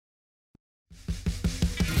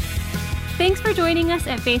Thanks for joining us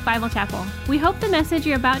at Faith Bible Chapel. We hope the message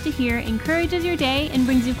you're about to hear encourages your day and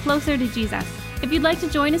brings you closer to Jesus. If you'd like to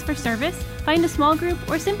join us for service, find a small group,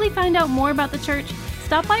 or simply find out more about the church,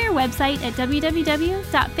 stop by our website at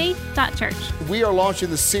www.faith.church. We are launching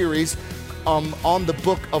the series on the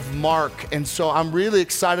book of Mark, and so I'm really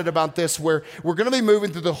excited about this, where we're going to be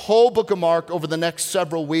moving through the whole book of Mark over the next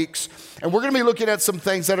several weeks, and we're going to be looking at some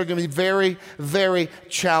things that are going to be very, very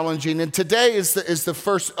challenging. And today is the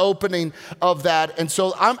first opening of that, and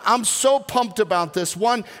so I'm so pumped about this.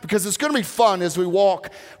 One, because it's going to be fun as we walk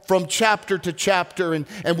from chapter to chapter, and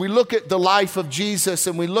we look at the life of Jesus,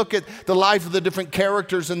 and we look at the life of the different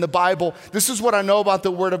characters in the Bible. This is what I know about the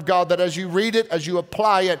Word of God, that as you read it, as you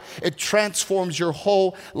apply it, it transforms your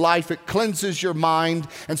whole life. It cleanses your mind.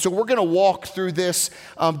 And so we're going to walk through this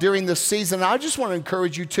during this season. I just want to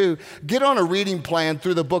encourage you to get on a reading plan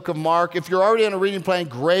through the book of Mark. If you're already on a reading plan,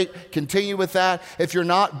 great. Continue with that. If you're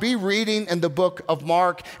not, be reading in the book of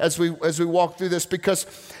Mark as we walk through this, because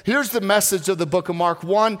here's the message of the book of Mark.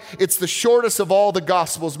 One, it's the shortest of all the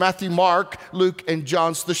Gospels. Matthew, Mark, Luke, and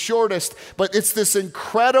John's the shortest. But it's this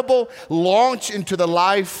incredible launch into the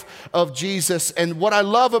life of Jesus. And what I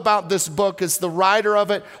love about this book is the writer of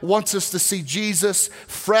it wants us to see Jesus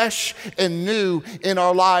fresh and new in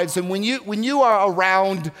our lives. And when you are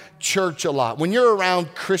around church a lot, when you're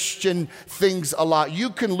around Christian things a lot, you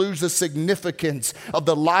can lose the significance of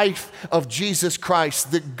the life of Jesus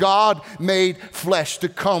Christ, that God made flesh to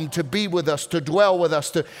come, to be with us, to dwell with us,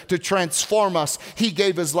 to transform us. He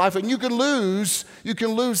gave his life, and you can lose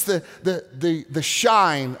the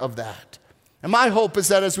shine of that. And my hope is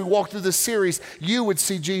that as we walk through this series, you would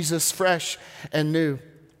see Jesus fresh and new.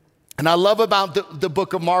 And I love about the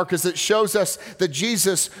book of Mark is it shows us that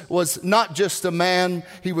Jesus was not just a man.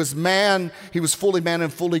 He was fully man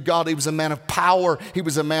and fully God. He was a man of power. He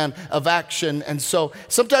was a man of action. And so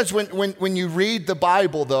sometimes when you read the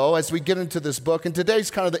Bible, though, as we get into this book, and today's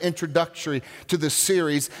kind of the introductory to this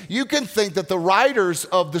series, you can think that the writers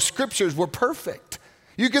of the scriptures were perfect.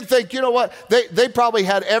 You can think, you know what, they probably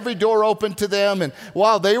had every door open to them, and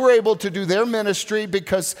wow, they were able to do their ministry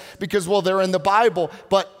because well, they're in the Bible.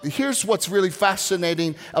 But here's what's really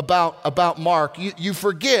fascinating about Mark. You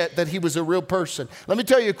forget that he was a real person. Let me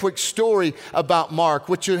tell you a quick story about Mark,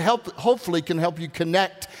 which hopefully can help you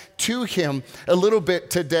connect to him a little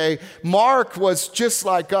bit today. Mark was just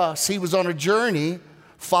like us. He was on a journey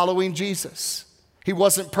following Jesus. He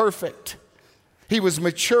wasn't perfect. He was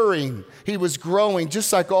maturing. He was growing,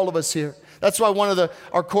 just like all of us here. That's why one of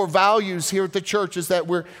our core values here at the church is that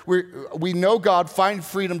we know God, find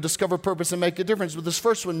freedom, discover purpose, and make a difference. But this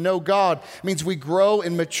first one, know God, means we grow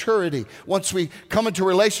in maturity. Once we come into a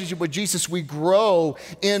relationship with Jesus, we grow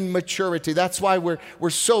in maturity. That's why we're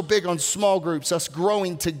so big on small groups, us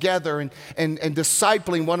growing together and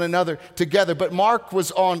discipling one another together. But Mark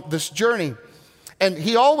was on this journey. And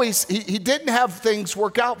he didn't have things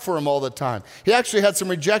work out for him all the time. He actually had some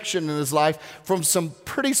rejection in his life from some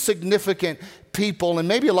pretty significant people. And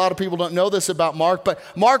maybe a lot of people don't know this about Mark, but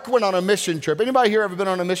Mark went on a mission trip. Anybody here ever been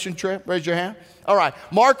on a mission trip? Raise your hand. All right.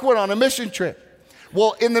 Mark went on a mission trip.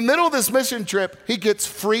 Well, in the middle of this mission trip, he gets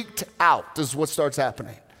freaked out, is what starts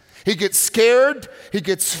happening. He gets scared. He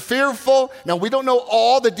gets fearful. Now, we don't know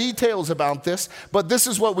all the details about this, but this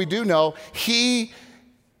is what we do know. He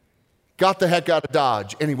got the heck out of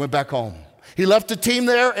Dodge, and he went back home. He left the team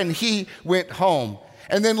there, and he went home.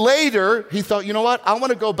 And then later, he thought, you know what? I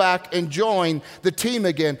want to go back and join the team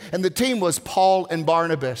again. And the team was Paul and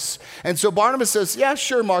Barnabas. And so Barnabas says, yeah,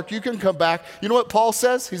 sure, Mark, you can come back. You know what Paul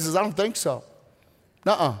says? He says, I don't think so.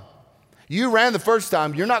 Nuh-uh. You ran the first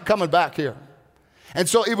time. You're not coming back here. And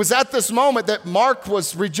so it was at this moment that Mark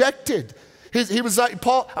was rejected. He was like,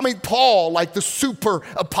 Paul, like the super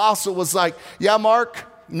apostle, was like, yeah, Mark,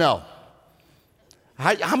 no.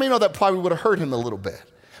 How many know that probably would have hurt him a little bit?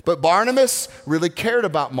 But Barnabas really cared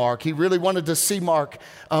about Mark. He really wanted to see Mark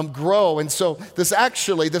grow. And so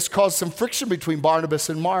this caused some friction between Barnabas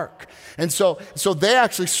and Mark. And so they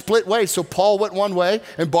actually split ways. So Paul went one way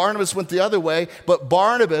and Barnabas went the other way. But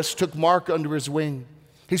Barnabas took Mark under his wing.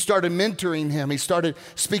 He started mentoring him. He started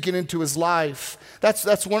speaking into his life.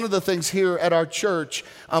 That's one of the things here at our church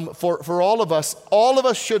for all of us. All of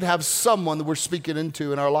us should have someone that we're speaking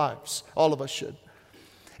into in our lives. All of us should.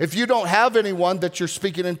 If you don't have anyone that you're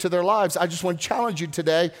speaking into their lives, I just want to challenge you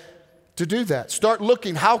today to do that. Start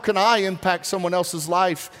looking, how can I impact someone else's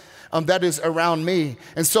life that is around me?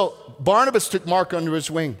 And so Barnabas took Mark under his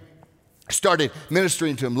wing, started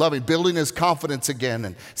ministering to him, loving, building his confidence again,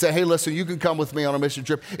 and said, hey, listen, you can come with me on a mission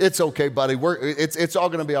trip. It's okay, buddy. It's all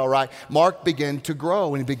going to be all right. Mark began to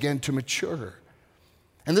grow and he began to mature.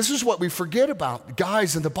 And this is what we forget about.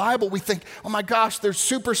 Guys, in the Bible, we think, oh my gosh, they're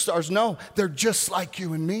superstars. No, they're just like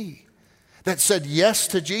you and me that said yes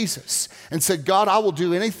to Jesus and said, God, I will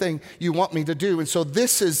do anything you want me to do. And so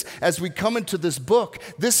this is, as we come into this book,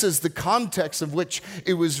 this is the context of which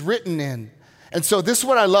it was written in. And so this is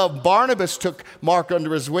what I love. Barnabas took Mark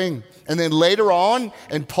under his wing. And then later on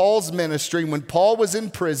in Paul's ministry, when Paul was in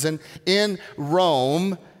prison in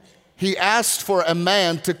Rome, he asked for a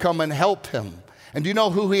man to come and help him. And do you know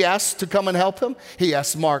who he asked to come and help him? He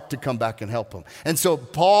asked Mark to come back and help him. And so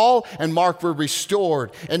Paul and Mark were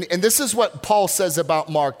restored. And this is what Paul says about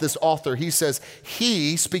Mark, this author. He says,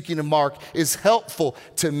 he, speaking of Mark, is helpful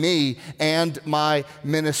to me and my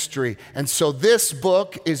ministry. And so this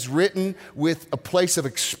book is written with a place of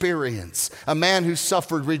experience. A man who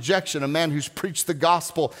suffered rejection, a man who's preached the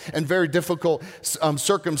gospel in very difficult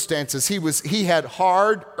circumstances. He had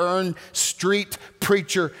hard-earned street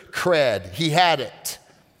preacher cred. He had it.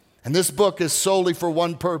 And this book is solely for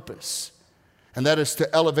one purpose, and that is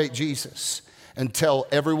to elevate Jesus and tell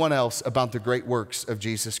everyone else about the great works of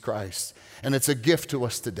Jesus Christ. And it's a gift to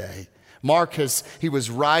us today. Mark he was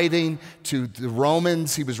writing to the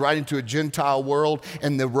Romans. He was writing to a Gentile world,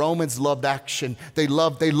 and the Romans loved action. They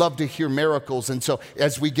loved to hear miracles. And so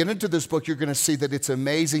as we get into this book, you're going to see that it's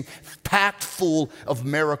amazing, packed full of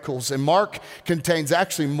miracles. And Mark contains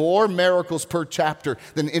actually more miracles per chapter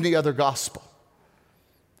than any other gospel.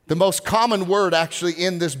 The most common word actually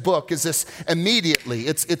in this book is this immediately.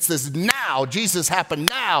 It's this now. Jesus happened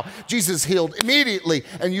now. Jesus healed immediately.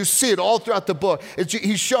 And you see it all throughout the book.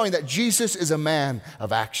 He's showing that Jesus is a man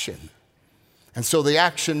of action. And so the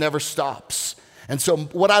action never stops. And so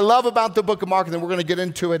what I love about the book of Mark, and then we're going to get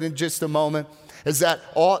into it in just a moment, is that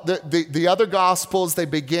all the other gospels, they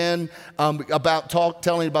begin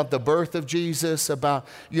telling about the birth of Jesus, about,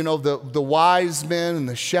 the wise men and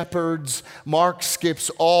the shepherds. Mark skips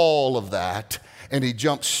all of that, and he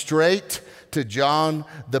jumps straight to John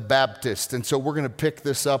the Baptist. And so we're going to pick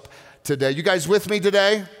this up today. You guys with me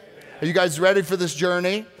today? Are you guys ready for this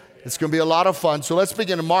journey? It's going to be a lot of fun. So let's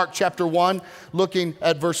begin in Mark chapter 1, looking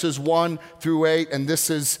at verses 1 through 8, and this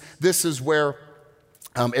is where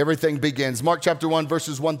everything begins. Mark chapter 1,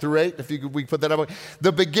 verses 1 through 8, if we put that up.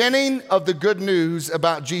 The beginning of the good news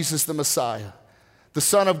about Jesus the Messiah, the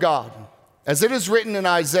Son of God. As it is written in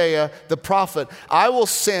Isaiah, the prophet, I will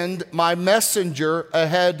send my messenger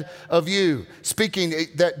ahead of you. Speaking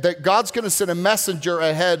that God's going to send a messenger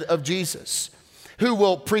ahead of Jesus who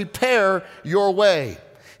will prepare your way.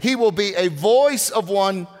 He will be a voice of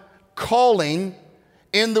one calling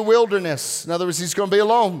in the wilderness. In other words, he's going to be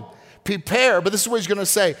alone. Prepare, but this is what he's going to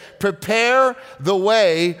say. Prepare the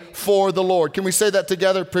way for the Lord. Can we say that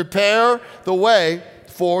together? Prepare the way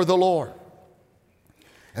for the Lord.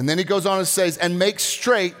 And then he goes on and says, and make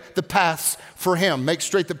straight the paths for him. Make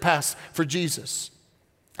straight the paths for Jesus.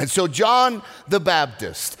 And so John the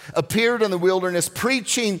Baptist appeared in the wilderness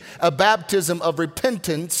preaching a baptism of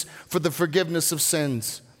repentance for the forgiveness of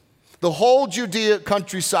sins. The whole Judea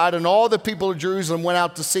countryside and all the people of Jerusalem went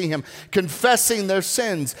out to see him, confessing their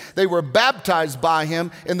sins. They were baptized by him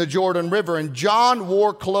in the Jordan River. And John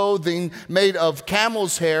wore clothing made of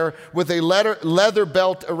camel's hair with a leather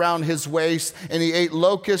belt around his waist, and he ate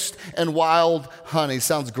locust and wild honey.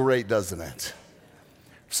 Sounds great, doesn't it?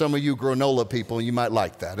 Some of you granola people, you might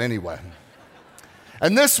like that. Anyway.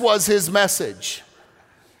 And this was his message.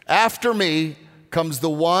 After me comes the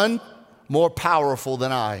one more powerful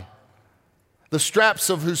than I, the straps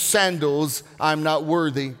of whose sandals I'm not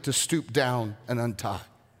worthy to stoop down and untie.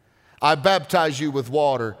 I baptize you with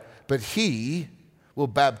water, but he will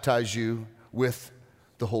baptize you with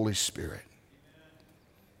the Holy Spirit.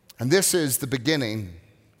 And this is the beginning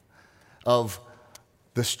of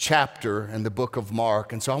this chapter in the book of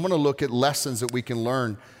Mark. And so I want to look at lessons that we can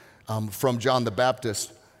learn from John the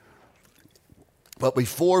Baptist. But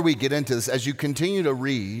before we get into this, as you continue to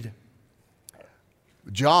read,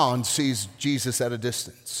 John sees Jesus at a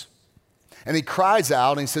distance. And he cries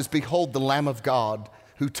out and he says, behold the Lamb of God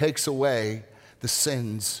who takes away the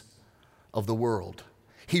sins of the world.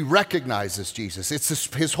 He recognizes Jesus. It's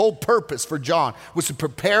his whole purpose for John was to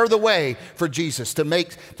prepare the way for Jesus, to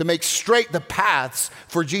make straight the paths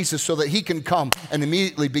for Jesus so that he can come and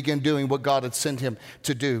immediately begin doing what God had sent him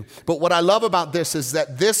to do. But what I love about this is that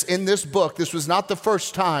in this book, this was not the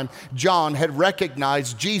first time John had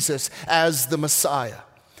recognized Jesus as the Messiah.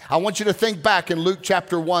 I want you to think back in Luke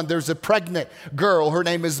chapter 1. There's a pregnant girl. Her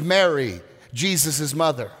name is Mary, Jesus'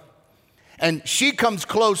 mother. And she comes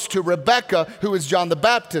close to Rebecca, who is John the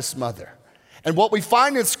Baptist's mother. And what we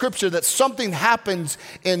find in Scripture, that something happens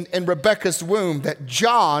in Rebekah's womb, that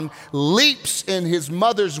John leaps in his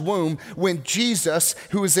mother's womb when Jesus,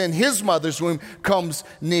 who is in his mother's womb, comes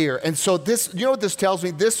near. And so this, you know what this tells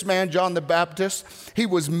me? This man, John the Baptist, he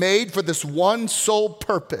was made for this one sole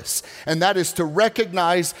purpose, and that is to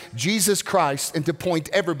recognize Jesus Christ and to point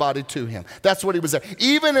everybody to him. That's what he was there.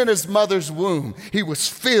 Even in his mother's womb, he was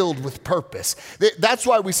filled with purpose. That's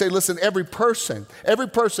why we say, listen, every person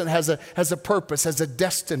has a purpose, has a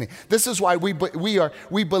destiny. This is why we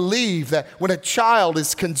believe that when a child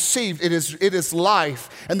is conceived, it is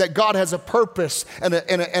life, and that God has a purpose and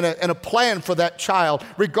a plan for that child,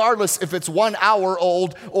 regardless if it's 1 hour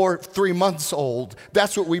old or 3 months old.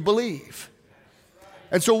 That's what we believe.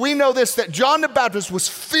 And so we know this, that John the Baptist was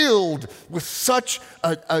filled with such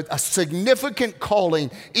a significant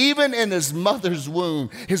calling. Even in his mother's womb,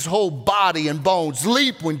 his whole body and bones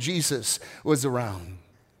leaped when Jesus was around.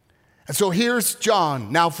 And so here's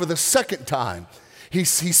John, now for the second time. He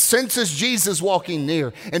senses Jesus walking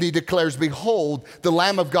near, and he declares, "Behold, the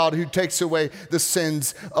Lamb of God who takes away the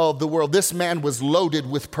sins of the world." This man was loaded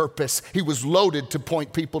with purpose. He was loaded to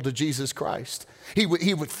point people to Jesus Christ. He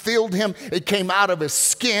filled him. It came out of his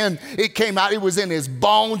skin. It was in his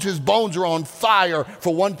bones. His bones were on fire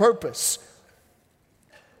for one purpose: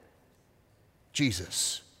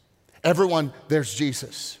 Jesus. Everyone, there's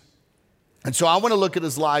Jesus. And so I want to look at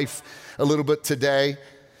his life a little bit today.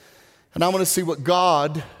 And I want to see what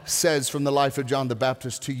God says from the life of John the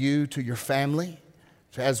Baptist to you, to your family,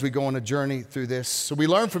 as we go on a journey through this. So we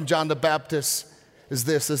learn from John the Baptist is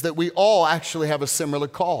that we all actually have a similar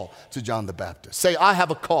call to John the Baptist. Say, I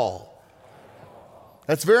have a call.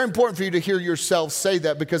 That's very important for you to hear yourself say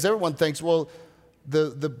that, because everyone thinks, well,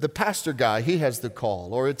 the pastor guy, he has the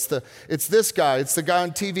call. Or it's this guy, it's the guy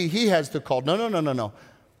on TV, he has the call. No.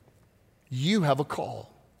 You have a call.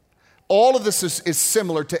 All of this is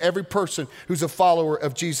similar to every person who's a follower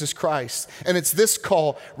of Jesus Christ. And it's this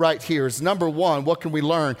call right here. Is number one, what can we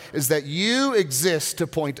learn? Is that you exist to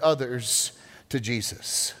point others to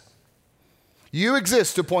Jesus. You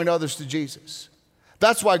exist to point others to Jesus.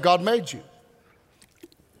 That's why God made you.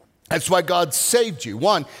 That's why God saved you.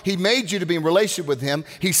 One, he made you to be in relationship with him.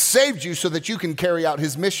 He saved you so that you can carry out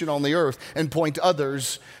his mission on the earth and point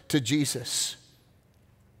others to Jesus.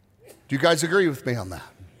 Do you guys agree with me on that?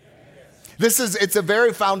 It's a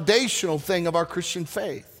very foundational thing of our Christian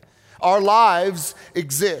faith. Our lives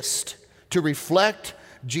exist to reflect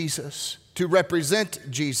Jesus, to represent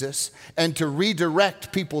Jesus, and to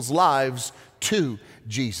redirect people's lives to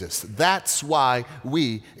Jesus. That's why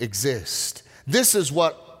we exist. This is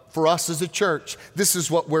what, for us as a church, this is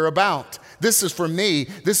what we're about. This is for me.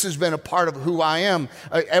 This has been a part of who I am.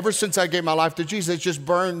 Ever since I gave my life to Jesus, it just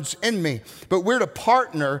burns in me. But we're to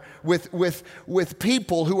partner with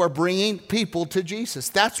people who are bringing people to Jesus.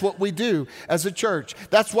 That's what we do as a church.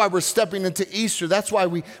 That's why we're stepping into Easter. That's why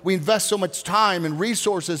we invest so much time and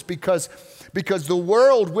resources, because the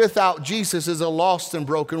world without Jesus is a lost and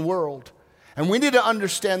broken world. And we need to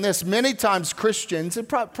understand this. Many times Christians, and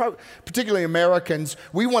particularly Americans,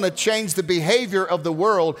 we want to change the behavior of the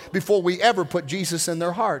world before we ever put Jesus in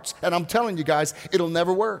their hearts. And I'm telling you guys, it'll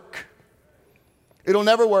never work. It'll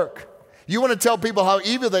never work. You want to tell people how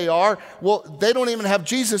evil they are? Well, they don't even have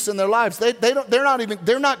Jesus in their lives.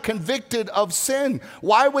 They're not convicted of sin.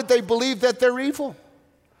 Why would they believe that they're evil?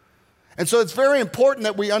 And so it's very important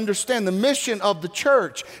that we understand the mission of the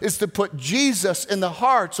church is to put Jesus in the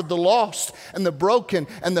hearts of the lost and the broken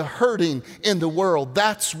and the hurting in the world.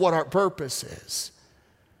 That's what our purpose is.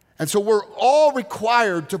 And so we're all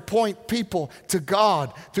required to point people to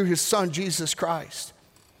God through his son, Jesus Christ.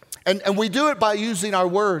 And we do it by using our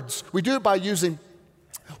words. We do it by using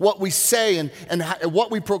what we say and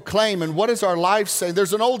what we proclaim and what does our life say.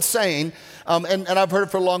 There's an old saying, and I've heard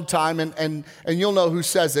it for a long time, and you'll know who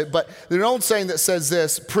says it, but there's an old saying that says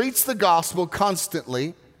this: preach the gospel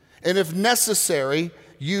constantly, and if necessary,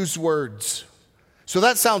 use words. So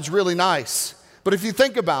that sounds really nice. But if you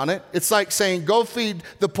think about it, it's like saying, go feed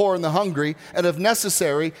the poor and the hungry, and if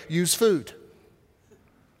necessary, use food.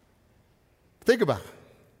 Think about it.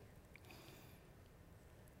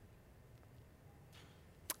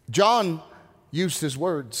 John used his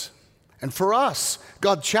words. And for us,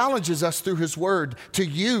 God challenges us through his word to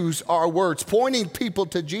use our words. Pointing people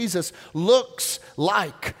to Jesus looks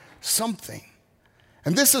like something.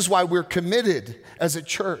 And this is why we're committed as a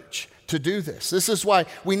church to do this. This is why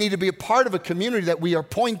we need to be a part of a community that we are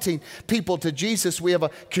pointing people to Jesus. We have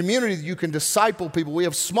a community that you can disciple people. We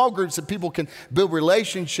have small groups that people can build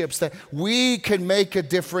relationships, that we can make a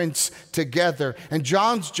difference together. And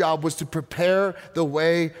John's job was to prepare the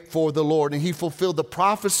way for the Lord. And he fulfilled the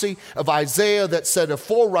prophecy of Isaiah that said a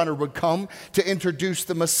forerunner would come to introduce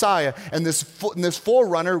the Messiah. And this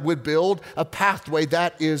forerunner would build a pathway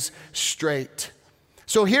that is straight.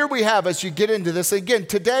 So here we have, as you get into this, again,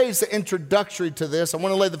 today is the introductory to this. I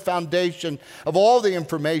want to lay the foundation of all the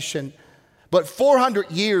information. But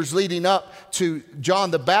 400 years leading up to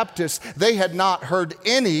John the Baptist, they had not heard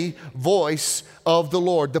any voice of the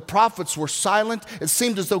Lord. The prophets were silent. It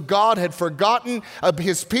seemed as though God had forgotten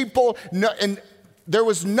his people, and there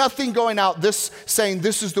was nothing going out saying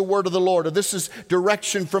this is the word of the Lord, or this is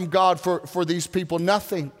direction from God for these people.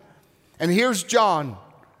 Nothing. And here's John.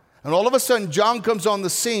 And all of a sudden, John comes on the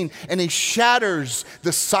scene and he shatters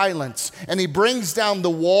the silence and he brings down the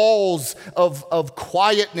walls of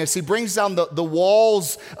quietness. He brings down the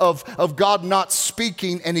walls of God not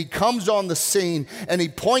speaking, and he comes on the scene and he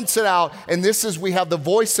points it out. And we have the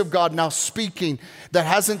voice of God now speaking that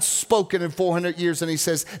hasn't spoken in 400 years. And he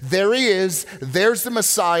says, there he is, there's the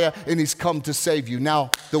Messiah, and he's come to save you.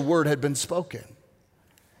 Now, the word had been spoken.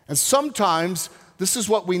 And sometimes, this is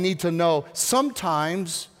what we need to know.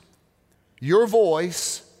 Sometimes your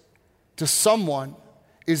voice to someone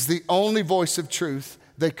is the only voice of truth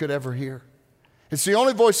they could ever hear. It's the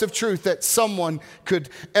only voice of truth that someone could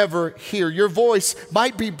ever hear. Your voice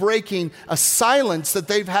might be breaking a silence that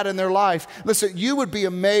they've had in their life. Listen, you would be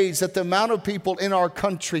amazed at the amount of people in our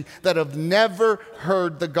country that have never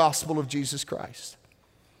heard the gospel of Jesus Christ.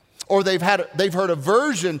 Or they've heard a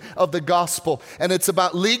version of the gospel, and it's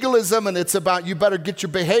about legalism, and it's about you better get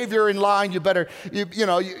your behavior in line. You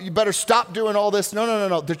better stop doing all this.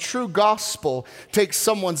 No. The true gospel takes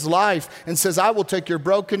someone's life and says, I will take your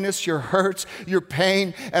brokenness, your hurts, your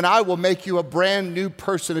pain, and I will make you a brand new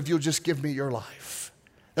person if you'll just give me your life.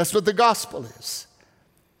 That's what the gospel is.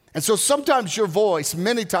 And so sometimes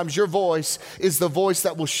many times your voice is the voice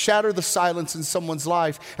that will shatter the silence in someone's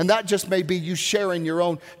life. And that just may be you sharing your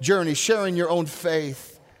own journey, sharing your own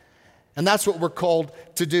faith. And that's what we're called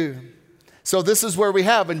to do. So this is where we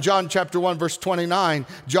have in John chapter 1, verse 29,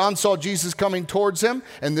 John saw Jesus coming towards him,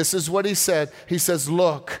 and this is what he said. He says,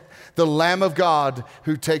 look, the Lamb of God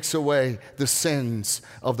who takes away the sins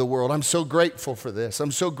of the world. I'm so grateful for this.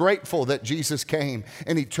 I'm so grateful that Jesus came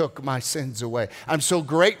and he took my sins away. I'm so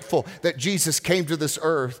grateful that Jesus came to this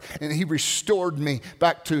earth and he restored me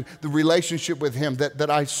back to the relationship with him that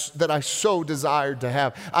I so desired to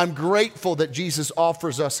have. I'm grateful that Jesus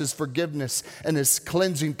offers us his forgiveness and his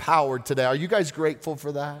cleansing power today. Are you guys grateful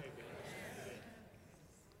for that?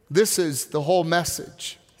 This is the whole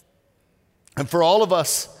message. And for all of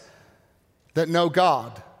us that know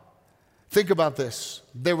God, think about this.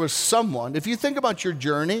 There was someone, if you think about your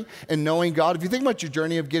journey in knowing God, if you think about your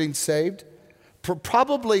journey of getting saved,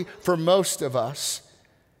 probably for most of us,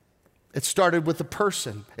 it started with a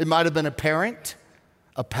person. It might have been a parent,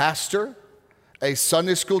 a pastor, a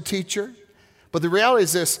Sunday school teacher. But the reality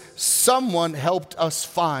is this: someone helped us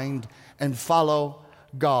find and follow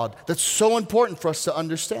God. That's so important for us to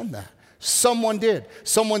understand that. Someone did.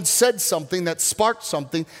 Someone said something that sparked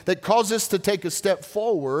something that caused us to take a step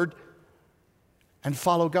forward and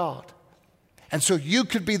follow God. And so you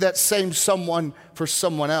could be that same someone for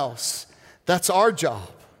someone else. That's our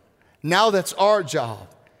job. Now that's our job.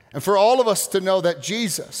 And for all of us to know that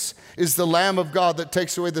Jesus is the Lamb of God that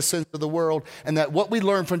takes away the sins of the world, and that what we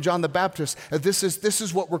learned from John the Baptist, that this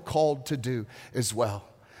is what we're called to do as well.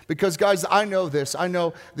 Because guys, I know this. I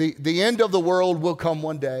know the end of the world will come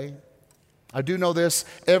one day. I do know this: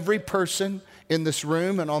 every person in this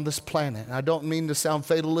room and on this planet, and I don't mean to sound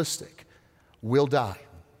fatalistic, will die.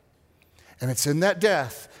 And it's in that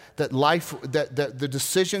death that the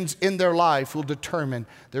decisions in their life will determine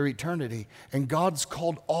their eternity. And God's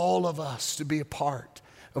called all of us to be a part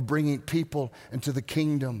of bringing people into the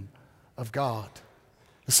kingdom of God.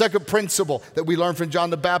 The second principle that we learn from John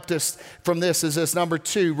the Baptist from this is this: number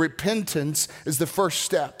 2, repentance is the first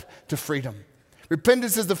step to freedom.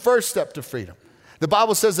 Repentance is the first step to freedom. The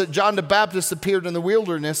Bible says that John the Baptist appeared in the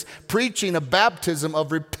wilderness preaching a baptism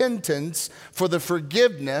of repentance for the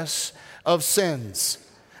forgiveness of sins.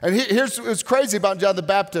 And here's what's crazy about John the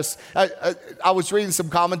Baptist. I was reading some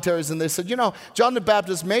commentaries and they said, John the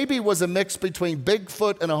Baptist maybe was a mix between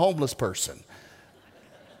Bigfoot and a homeless person.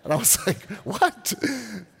 And I was like, what?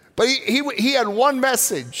 But he had one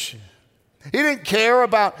message. He didn't care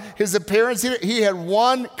about his appearance. He had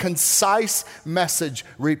one concise message: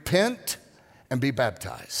 repent and be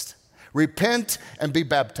baptized. Repent and be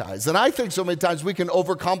baptized. And I think so many times we can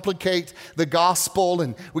overcomplicate the gospel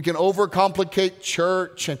and we can overcomplicate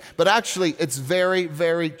church. But actually, it's very,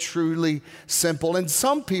 very truly simple. And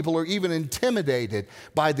some people are even intimidated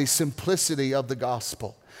by the simplicity of the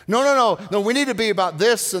gospel. No, we need to be about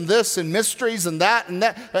this and mysteries and that and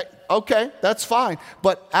that. Okay, that's fine.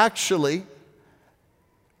 But actually,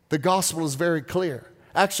 the gospel is very clear.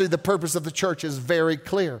 Actually, the purpose of the church is very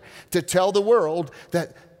clear. To tell the world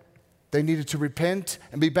that they needed to repent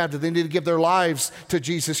and be baptized. They needed to give their lives to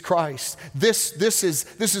Jesus Christ. This is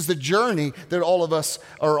the journey that all of us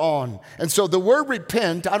are on. And so the word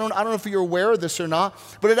repent, I don't know if you're aware of this or not,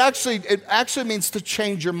 but it actually means to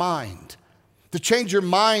change your mind. To change your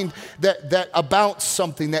mind that about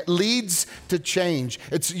something that leads to change.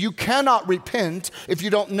 You cannot repent if you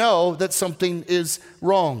don't know that something is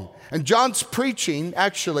wrong. And John's preaching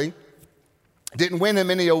actually didn't win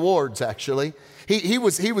him any awards, actually. He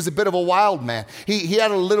was a bit of a wild man. He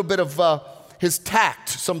had a little bit of his tact,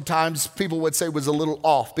 sometimes people would say, was a little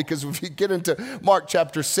off, because if you get into Mark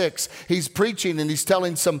chapter 6, he's preaching and he's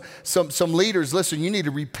telling some leaders, listen, you need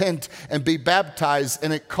to repent and be baptized,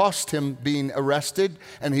 and it cost him being arrested,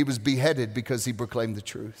 and he was beheaded because he proclaimed the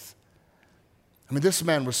truth. I mean, this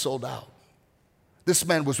man was sold out. This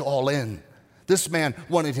man was all in. This man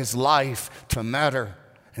wanted his life to matter.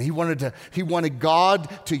 And he wanted God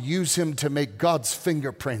to use him to make God's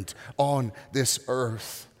fingerprint on this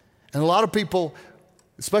earth. And a lot of people,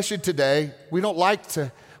 especially today, we don't like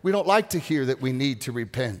to hear that we need to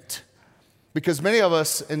repent. Because many of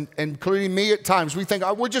us, including me at times, we think,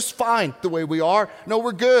 we're just fine the way we are. No,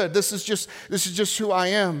 we're good. This is just who I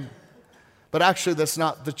am. But actually, that's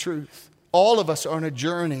not the truth. All of us are on a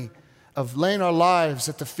journey of laying our lives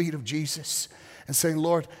at the feet of Jesus and saying,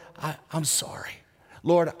 Lord, I'm sorry.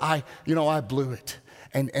 Lord, I blew it.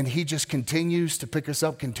 And he just continues to pick us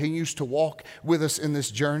up, continues to walk with us in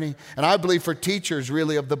this journey. And I believe for teachers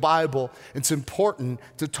really of the Bible, it's important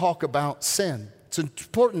to talk about sin. It's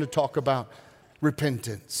important to talk about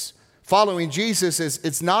repentance. Following Jesus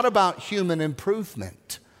it's not about human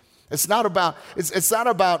improvement. It's not about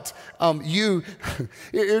you.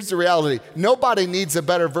 Here's the reality. Nobody needs a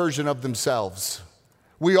better version of themselves.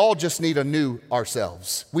 We all just need a new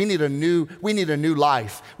ourselves. We need a new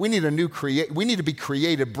life. We need to be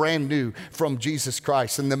created brand new from Jesus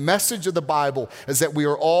Christ. And the message of the Bible is that we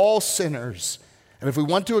are all sinners. And if we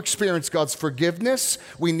want to experience God's forgiveness,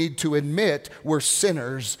 we need to admit we're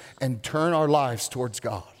sinners and turn our lives towards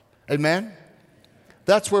God. Amen?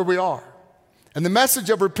 That's where we are. And the message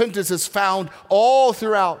of repentance is found all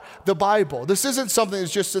throughout the Bible. This isn't something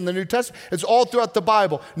that's just in the New Testament. It's all throughout the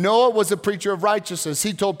Bible. Noah was a preacher of righteousness.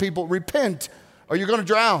 He told people, repent or you're going to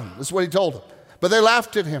drown. That's what he told them. But they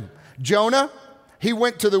laughed at him. Jonah, he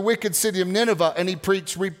went to the wicked city of Nineveh and he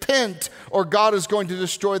preached, repent or God is going to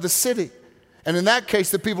destroy the city. And in that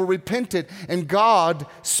case, the people repented and God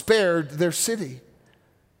spared their city.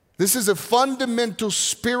 This is a fundamental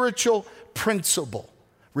spiritual principle,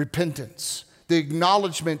 repentance. The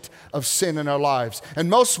acknowledgement of sin in our lives. And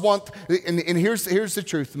most want, and here's the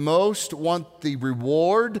truth, most want the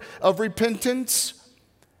reward of repentance,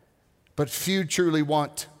 but few truly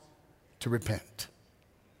want to repent.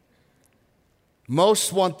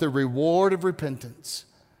 Most want the reward of repentance,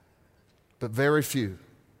 but very few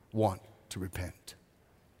want to repent.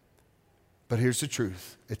 But here's the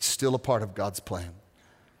truth, it's still a part of God's plan.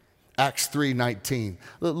 Acts 3:19,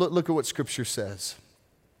 look at what Scripture says.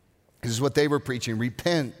 This is what they were preaching.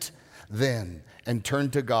 Repent then and turn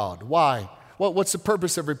to God. Why? What's the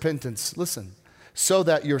purpose of repentance? Listen, so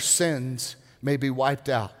that your sins may be wiped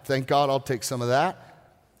out. Thank God, I'll take some of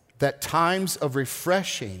that. That times of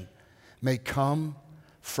refreshing may come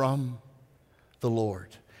from the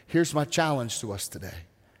Lord. Here's my challenge to us today.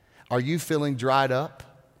 Are you feeling dried up?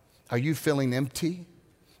 Are you feeling empty?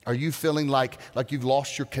 Are you feeling like you've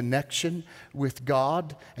lost your connection with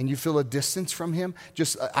God and you feel a distance from Him?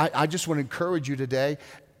 I just want to encourage you today.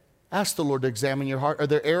 Ask the Lord to examine your heart. Are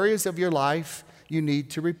there areas of your life you need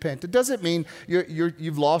to repent? It doesn't mean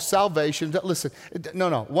you've lost salvation. Listen,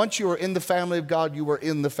 no. Once you are in the family of God, you are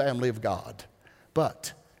in the family of God.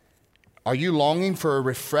 But are you longing for a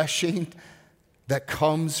refreshing that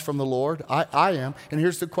comes from the Lord? I am. And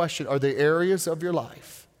here's the question. Are there areas of your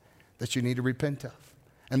life that you need to repent of?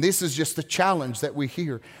 And this is just the challenge that we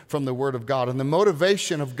hear from the Word of God. And the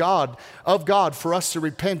motivation of God for us to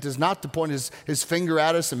repent is not to point his finger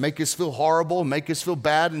at us and make us feel horrible and make us feel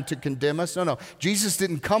bad and to condemn us. No. Jesus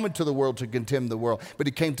didn't come into the world to condemn the world, but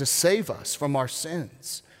He came to save us from our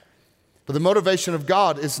sins. But the motivation of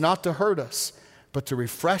God is not to hurt us, but to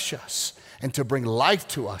refresh us and to bring life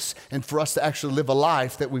to us and for us to actually live a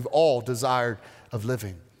life that we've all desired of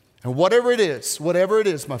living. And whatever it is,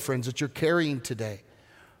 my friends, that you're carrying today,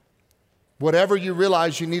 whatever you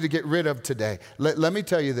realize you need to get rid of today, let me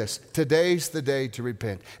tell you this. Today's the day to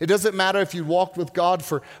repent. It doesn't matter if you walked with God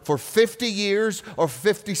for 50 years or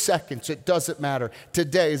 50 seconds. It doesn't matter.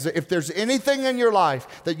 Today, if there's anything in your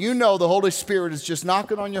life that you know the Holy Spirit is just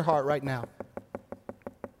knocking on your heart right now,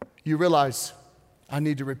 you realize, I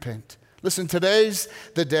need to repent. Listen, today's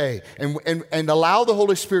the day. And allow the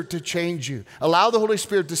Holy Spirit to change you. Allow the Holy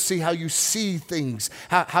Spirit to see how you see things,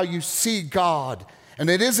 how you see God. And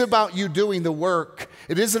it isn't about you doing the work.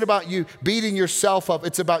 It isn't about you beating yourself up.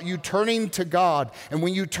 It's about you turning to God. And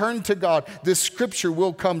when you turn to God, this scripture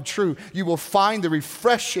will come true. You will find the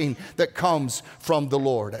refreshing that comes from the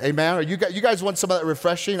Lord. Amen? You guys want some of that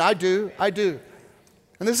refreshing? I do.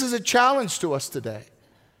 And this is a challenge to us today.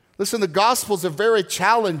 Listen, the Gospels are very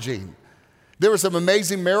challenging. There were some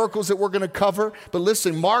amazing miracles that we're going to cover. But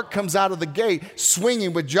listen, Mark comes out of the gate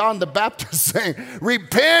swinging with John the Baptist saying,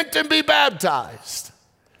 repent and be baptized.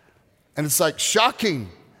 And it's like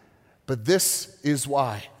shocking. But this is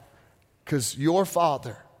why. Because your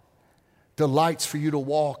Father delights for you to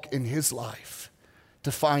walk in His life,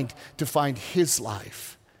 to find His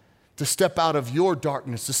life, to step out of your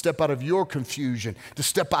darkness, to step out of your confusion, to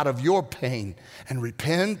step out of your pain and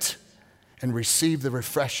repent and receive the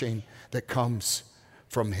refreshing that comes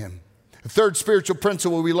from Him. The third spiritual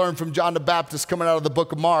principle we learn from John the Baptist coming out of the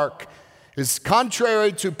book of Mark is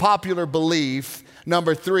contrary to popular belief.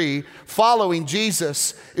 Number 3, following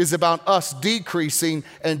Jesus is about us decreasing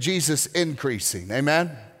and Jesus increasing.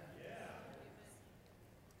 Amen?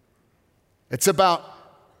 It's about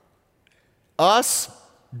us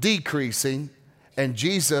decreasing and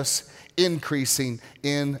Jesus increasing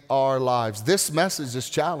in our lives. This message is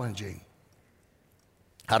challenging.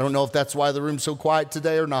 I don't know if that's why the room's so quiet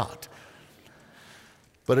today or not,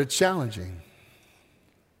 but it's challenging.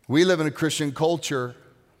 We live in a Christian culture,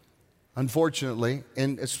 unfortunately,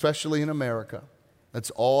 and especially in America,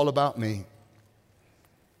 that's all about me.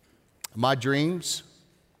 My dreams,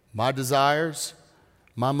 my desires,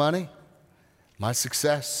 my money, my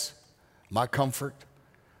success, my comfort,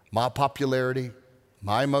 my popularity,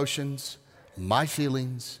 my emotions, my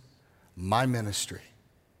feelings, my ministry.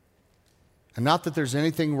 And not that there's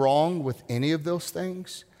anything wrong with any of those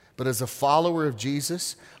things, but as a follower of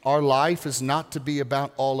Jesus, our life is not to be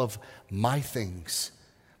about all of my things,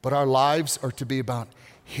 but our lives are to be about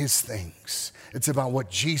His things. It's about what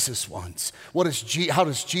Jesus wants. How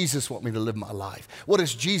does Jesus want me to live my life? What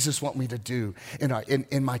does Jesus want me to do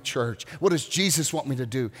in my church? What does Jesus want me to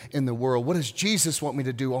do in the world? What does Jesus want me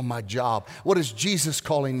to do on my job? What is Jesus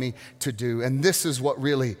calling me to do? And this is what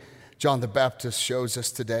really John the Baptist shows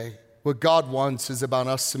us today. What God wants is about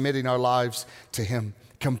us submitting our lives to Him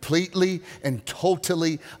completely and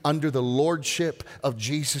totally under the lordship of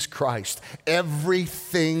Jesus Christ.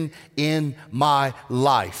 Everything in my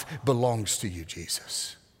life belongs to you,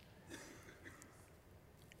 Jesus.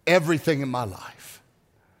 Everything in my life.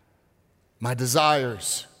 My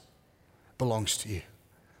desires belongs to you.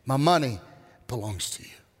 My money belongs to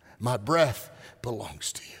you. My breath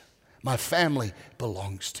belongs to you. My family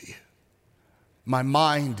belongs to you. My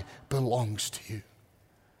mind belongs to you.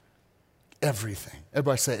 Everything.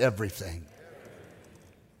 Everybody say everything.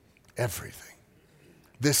 Everything.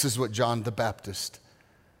 This is what John the Baptist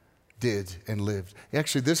did and lived.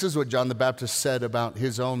 Actually, this is what John the Baptist said about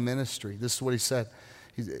his own ministry. This is what he said.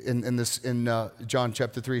 In John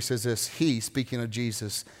chapter 3, he says this: He, speaking of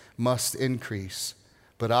Jesus, must increase,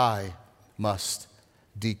 but I must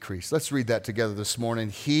decrease. Let's read that together this morning.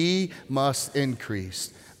 He must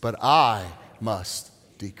increase, but I must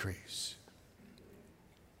decrease.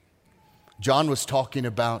 John was talking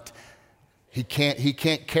about he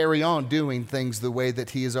can't carry on doing things the way that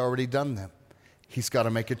he has already done them. He's got to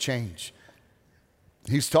make a change.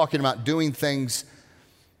 He's talking about doing things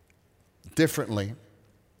differently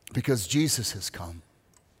because Jesus has come.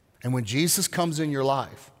 And when Jesus comes in your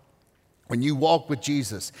life, when you walk with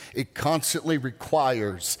Jesus, it constantly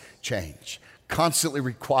requires change, constantly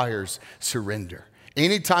requires surrender.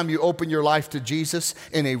 Anytime you open your life to Jesus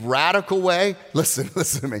in a radical way, listen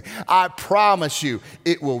to me, I promise you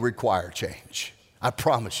it will require change. I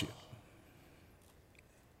promise you.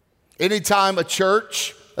 Anytime a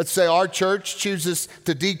church, let's say our church, chooses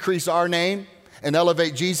to decrease our name and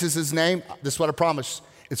elevate Jesus' name, this is what I promise,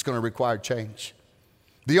 it's going to require change.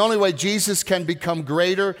 The only way Jesus can become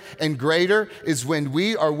greater and greater is when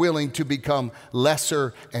we are willing to become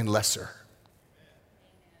lesser and lesser.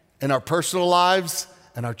 In our personal lives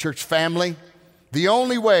and our church family, the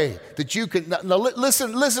only way that you can, now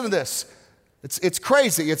listen to this. It's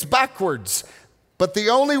crazy. It's backwards. But the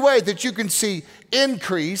only way that you can see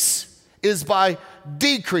increase is by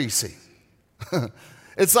decreasing.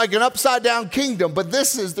 It's like an upside down kingdom, but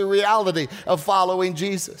this is the reality of following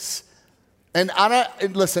Jesus. And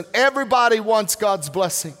listen, everybody wants God's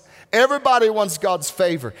blessing. Everybody wants God's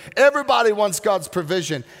favor. Everybody wants God's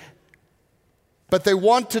provision. But they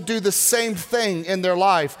want to do the same thing in their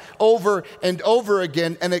life over and over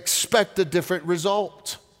again and expect a different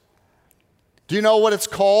result. Do you know what it's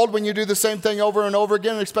called when you do the same thing over and over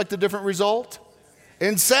again and expect a different result?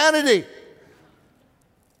 Insanity.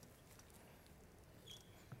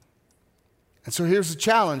 And so here's the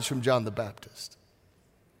challenge from John the Baptist.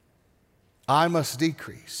 I must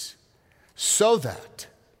decrease so that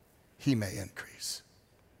he may increase.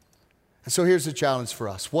 And so here's the challenge for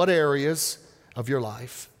us. What areas of your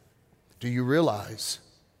life do you realize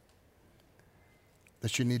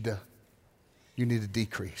that you need to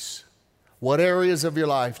decrease? What areas of your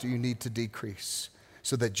life do you need to decrease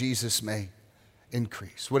so that Jesus may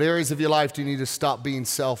increase? What areas of your life do you need to stop being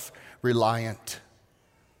self-reliant?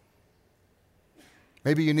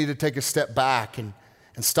 Maybe you need to take a step back and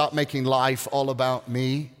stop making life all about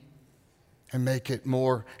me and make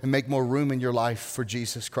more room in your life for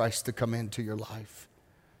Jesus Christ to come into your life.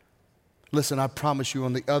 Listen, I promise you,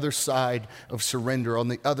 on the other side of surrender, on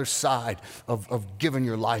the other side of giving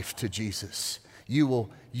your life to Jesus, you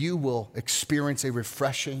will experience a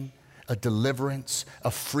refreshing, a deliverance, a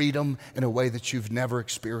freedom in a way that you've never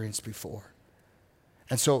experienced before.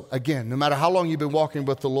 And so, again, no matter how long you've been walking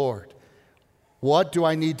with the Lord, what do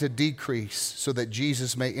I need to decrease so that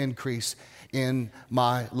Jesus may increase in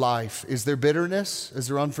my life? Is there bitterness? Is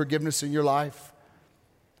there unforgiveness in your life?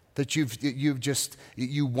 That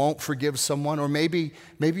you won't forgive someone? Or maybe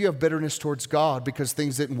you have bitterness towards God because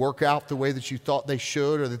things didn't work out the way that you thought they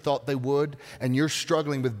should or they thought they would, and you're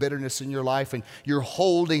struggling with bitterness in your life, and you're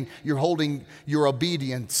holding your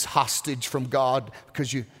obedience hostage from God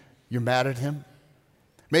because you're mad at him.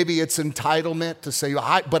 Maybe it's entitlement to say,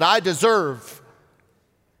 but I deserve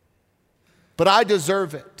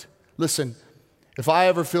it. Listen, if I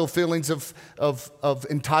ever feel feelings of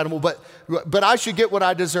entitlement, but I should get what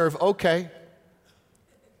I deserve, okay.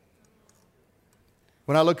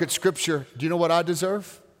 When I look at Scripture, do you know what I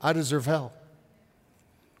deserve? I deserve hell.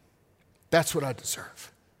 That's what I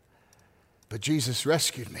deserve. But Jesus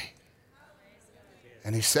rescued me,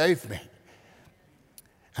 and he saved me,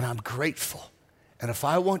 and I'm grateful. And if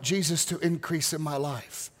I want Jesus to increase in my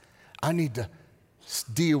life, I need to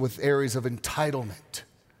deal with areas of entitlement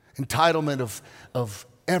of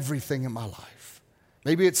everything in my life.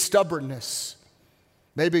 Maybe it's stubbornness.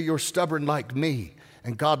 Maybe you're stubborn like me,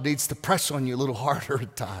 and God needs to press on you a little harder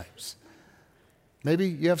at times. Maybe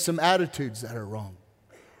you have some attitudes that are wrong.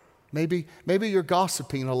 Maybe you're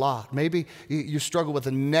gossiping a lot. Maybe you struggle with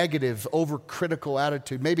a negative, overcritical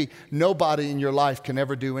attitude. Maybe nobody in your life can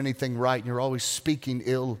ever do anything right, and you're always speaking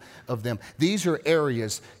ill of them. These are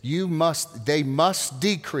areas they must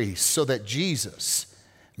decrease so that Jesus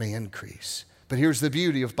may increase. But here's the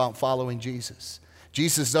beauty about following Jesus.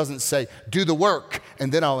 Jesus doesn't say, do the work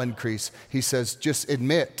and then I'll increase. He says, just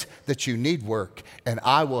admit that you need work and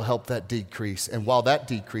I will help that decrease. And while that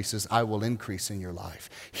decreases, I will increase in your life.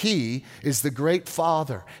 He is the great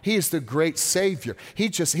Father. He is the great Savior.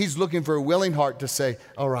 He's looking for a willing heart to say,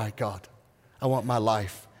 all right, God, I want my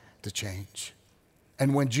life to change.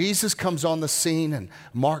 And when Jesus comes on the scene in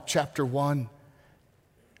Mark chapter 1,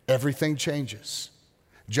 everything changes.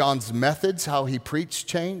 John's methods, how he preached,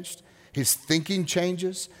 changed. His thinking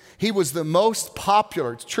changes. He was the most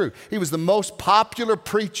popular, it's true, he was the most popular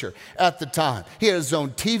preacher at the time. He had his own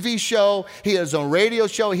TV show, he had his own radio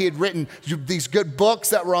show, he had written these good books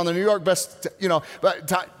that were on the New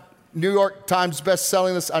York Times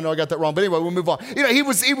best-selling list. I know I got that wrong, but anyway, we'll move on. He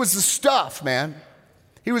was the stuff, man.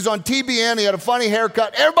 He was on TBN, he had a funny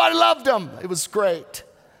haircut, everybody loved him. It was great.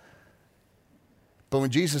 But when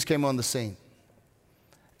Jesus came on the scene,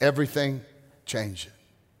 everything changed.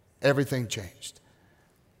 Everything changed.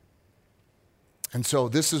 And so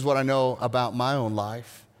this is what I know about my own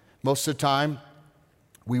life. Most of the time,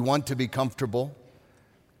 we want to be comfortable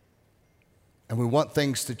and we want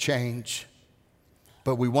things to change,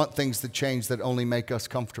 but we want things to change that only make us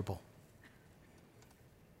comfortable.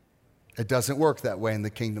 It doesn't work that way in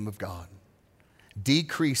the kingdom of God.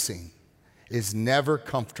 Decreasing is never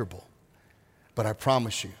comfortable, but I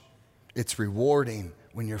promise you, it's rewarding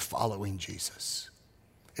when you're following Jesus.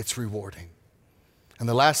 It's rewarding. And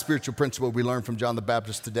the last spiritual principle we learned from John the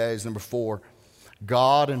Baptist today is number 4.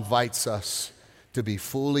 God invites us to be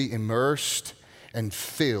fully immersed and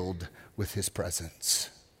filled with his presence.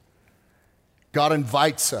 God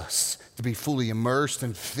invites us to be fully immersed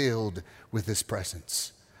and filled with his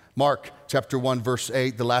presence. Mark chapter 1, verse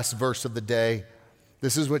 8, the last verse of the day.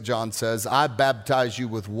 This is what John says, I baptize you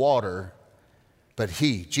with water, but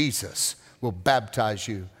he, Jesus, will baptize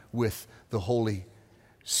you with the Holy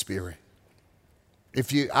Spirit.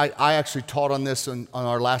 I actually taught on this on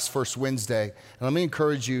our last First Wednesday, and let me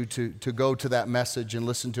encourage you to go to that message and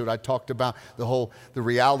listen to it. I talked about the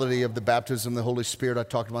reality of the baptism of the Holy Spirit. I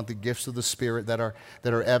talked about the gifts of the Spirit that are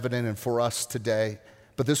evident and for us today.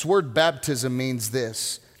 But this word baptism means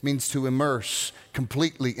to immerse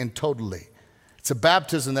completely and totally. It's a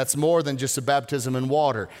baptism that's more than just a baptism in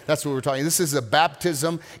water. That's what we're talking. This is a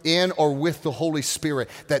baptism in or with the Holy Spirit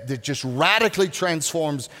that just radically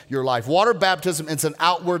transforms your life. Water baptism, it's an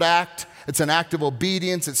outward act. It's an act of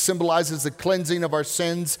obedience. It symbolizes the cleansing of our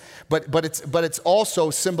sins, but it's also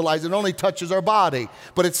symbolized. It only touches our body,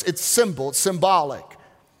 but it's symbolic.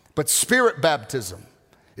 But Spirit baptism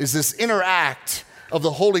is this inner act of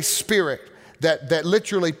the Holy Spirit that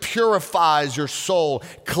literally purifies your soul,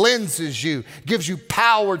 cleanses you, gives you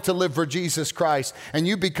power to live for Jesus Christ, and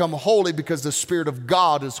you become holy because the Spirit of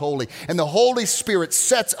God is holy. And the Holy Spirit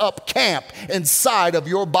sets up camp inside of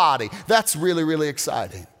your body. That's really, really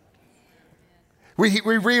exciting.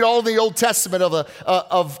 We read all the Old Testament of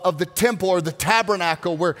the temple or the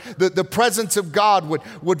tabernacle where the presence of God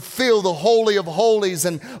would fill the Holy of Holies,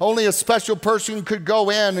 and only a special person could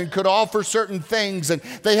go in and could offer certain things, and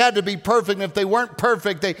they had to be perfect, and if they weren't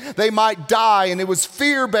perfect, they might die, and it was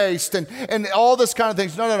fear-based and all this kind of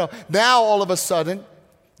things. No. Now all of a sudden,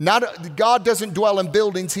 God doesn't dwell in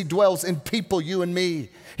buildings, he dwells in people, you and me.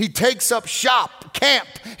 He takes up shop, camp,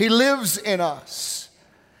 he lives in us.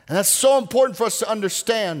 And that's so important for us to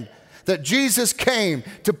understand that Jesus came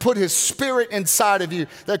to put his Spirit inside of you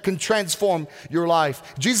that can transform your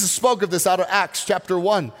life. Jesus spoke of this out of Acts chapter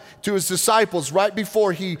 1 to his disciples right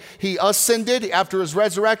before he ascended, after his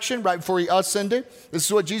resurrection, right before he ascended. This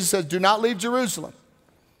is what Jesus says, do not leave Jerusalem,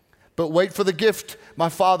 but wait for the gift my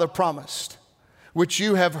Father promised, which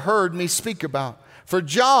you have heard me speak about. For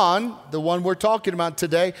John, the one we're talking about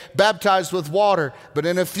today, baptized with water, but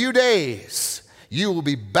in a few days you will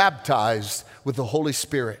be baptized with the Holy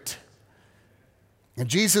Spirit. And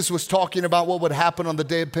Jesus was talking about what would happen on the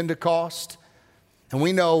day of Pentecost. And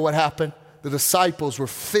we know what happened. The disciples were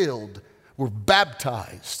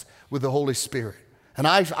baptized with the Holy Spirit. And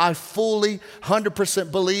I fully,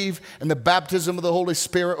 100% believe in the baptism of the Holy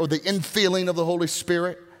Spirit or the infilling of the Holy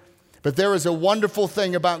Spirit. But there is a wonderful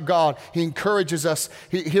thing about God. He encourages us.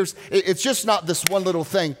 It's just not this one little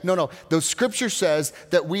thing. No. The scripture says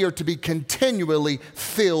that we are to be continually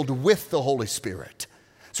filled with the Holy Spirit.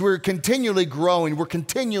 So we're continually growing. We're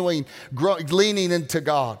continually leaning into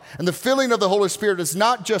God. And the filling of the Holy Spirit is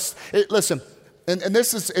not just,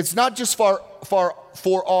 it's not just for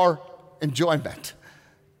our enjoyment.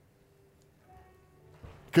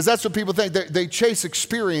 Because that's what people think. They chase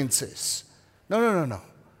experiences. No.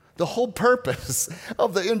 The whole purpose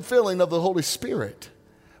of the infilling of the Holy Spirit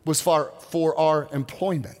was for our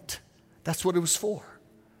employment. That's what it was for.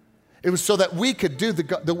 It was so that we could do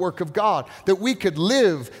the work of God, that we could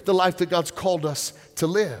live the life that God's called us to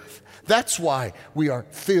live. That's why we are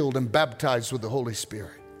filled and baptized with the Holy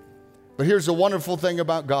Spirit. But here's the wonderful thing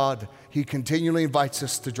about God. He continually invites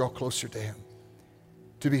us to draw closer to him.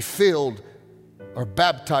 To be filled or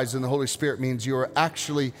baptized in the Holy Spirit means you are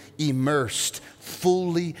actually immersed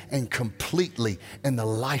fully and completely in the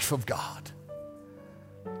life of God.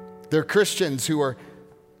 There are Christians who are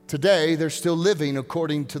today, they're still living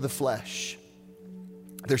according to the flesh.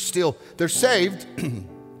 They're saved,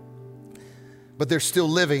 but they're still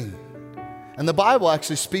living. And the Bible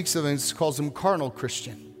actually speaks of them, it calls them carnal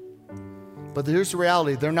Christian. But here's the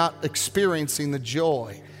reality, they're not experiencing the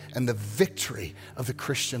joy and the victory of the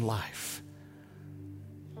Christian life.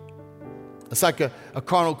 It's like a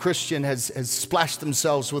carnal Christian has splashed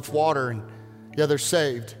themselves with water and they're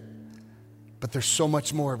saved. But there's so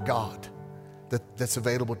much more of God that's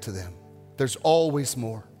available to them. There's always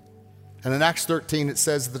more. And in Acts 13, it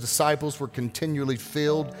says the disciples were continually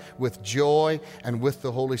filled with joy and with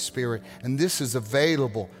the Holy Spirit. And this is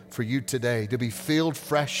available for you today, to be filled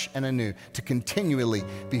fresh and anew, to continually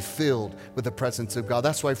be filled with the presence of God.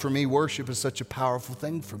 That's why for me, worship is such a powerful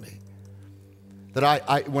thing for me.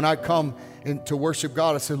 That when I come in to worship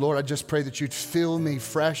God, I say, Lord, I just pray that you'd fill me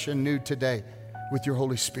fresh and new today with your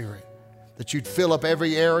Holy Spirit. That you'd fill up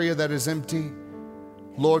every area that is empty.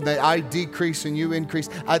 Lord, may I decrease and you increase.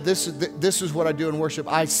 This is what I do in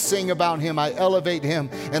worship. I sing about him. I elevate him.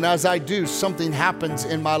 And as I do, something happens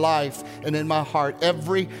in my life and in my heart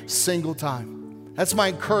every single time. That's my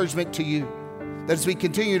encouragement to you. that as we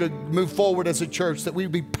continue to move forward as a church, that we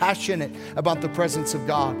would be passionate about the presence of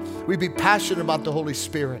God. We'd be passionate about the Holy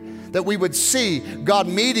Spirit. That we would see God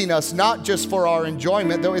meeting us not just for our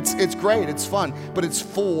enjoyment, though it's great, it's fun, but it's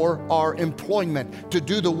for our employment, to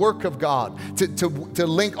do the work of God, to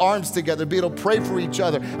link arms together, be able to pray for each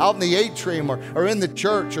other out in the atrium or in the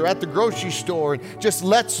church or at the grocery store. And just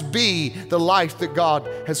let's be the life that God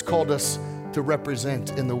has called us to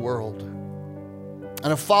represent in the world.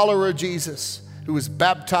 And a follower of Jesus who was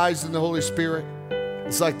baptized in the Holy Spirit,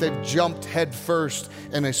 it's like they've jumped head first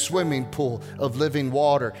in a swimming pool of living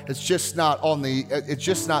water. It's just not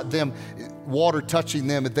them, water touching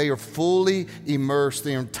them. They are fully immersed,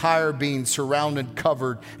 their entire being surrounded,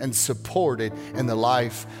 covered, and supported in the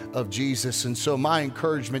life of Jesus. And so my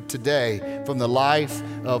encouragement today from the life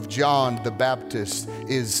of John the Baptist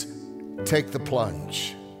is take the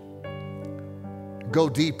plunge. Go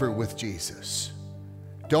deeper with Jesus.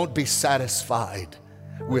 Don't be satisfied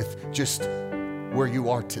with just where you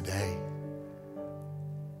are today.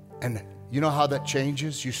 And you know how that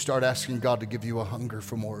changes? You start asking God to give you a hunger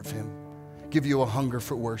for more of Him, give you a hunger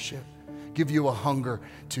for worship, give you a hunger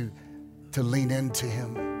to lean into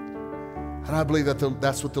Him. And I believe that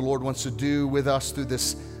that's what the Lord wants to do with us through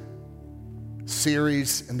this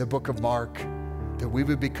series in the book of Mark, that we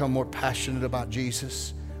would become more passionate about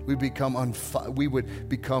Jesus. We would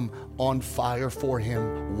become on fire for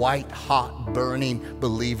Him, white hot burning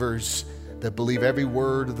believers that believe every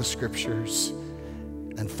word of the scriptures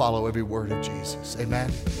and follow every word of Jesus.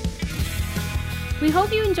 Amen. We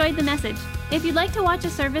hope you enjoyed the message. If you'd like to watch a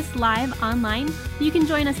service live online, you can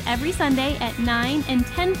join us every Sunday at 9 and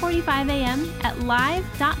 10:45 a.m. at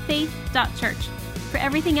live.faith.church. For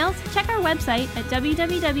everything else, check our website at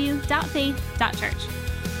www.faith.church.